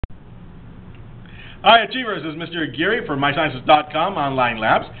Hi Achievers, this is Mr. Aguirre for MySciences.com online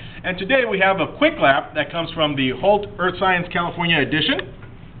labs, and today we have a quick lab that comes from the Holt Earth Science California edition,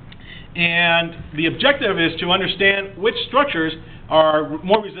 and the objective is to understand which structures are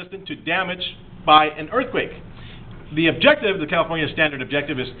more resistant to damage by an earthquake. The objective, the California standard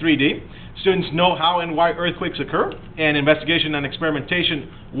objective, is 3D. Students know how and why earthquakes occur, and investigation and experimentation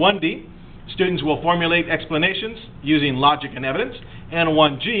 1D. Students will formulate explanations using logic and evidence, and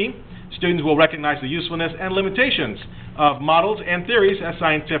 1G. Students will recognize the usefulness and limitations of models and theories as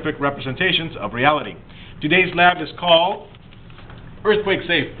scientific representations of reality. Today's lab is called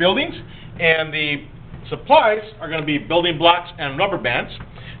Earthquake-Safe Buildings, and the supplies are going to be building blocks and rubber bands.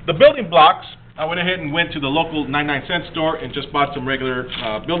 The building blocks, I went ahead and went to the local 99-cent store and just bought some regular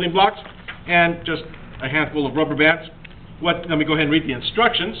building blocks and just a handful of rubber bands. Let me go ahead and read the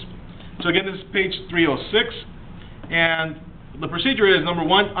instructions. So again, this is page 306, and the procedure is, number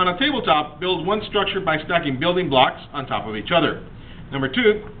one, on a tabletop, build one structure by stacking building blocks on top of each other. Number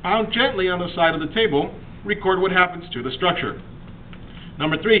two, pound gently on the side of the table, record what happens to the structure.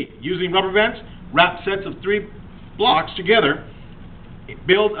 Number three, using rubber bands, wrap sets of 3 blocks together,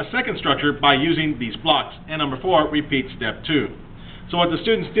 build a second structure by using these blocks. And number 4, repeat step 2. So what the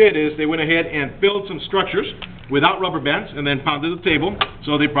students did is they went ahead and built some structures without rubber bands and then pounded the table,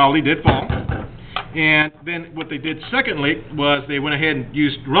 so they probably did fall. And then what they did secondly was they went ahead and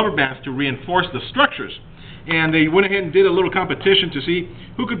used rubber bands to reinforce the structures. And they went ahead and did a little competition to see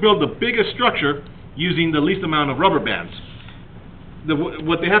who could build the biggest structure using the least amount of rubber bands.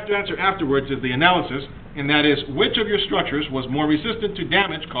 What they have to answer afterwards is the analysis, and that is, which of your structures was more resistant to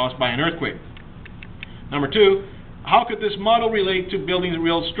damage caused by an earthquake? Number 2, how could this model relate to building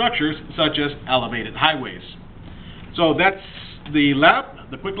real structures such as elevated highways? So that's the lab,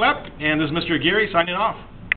 the quick lab, and this is Mr. Aguirre signing off.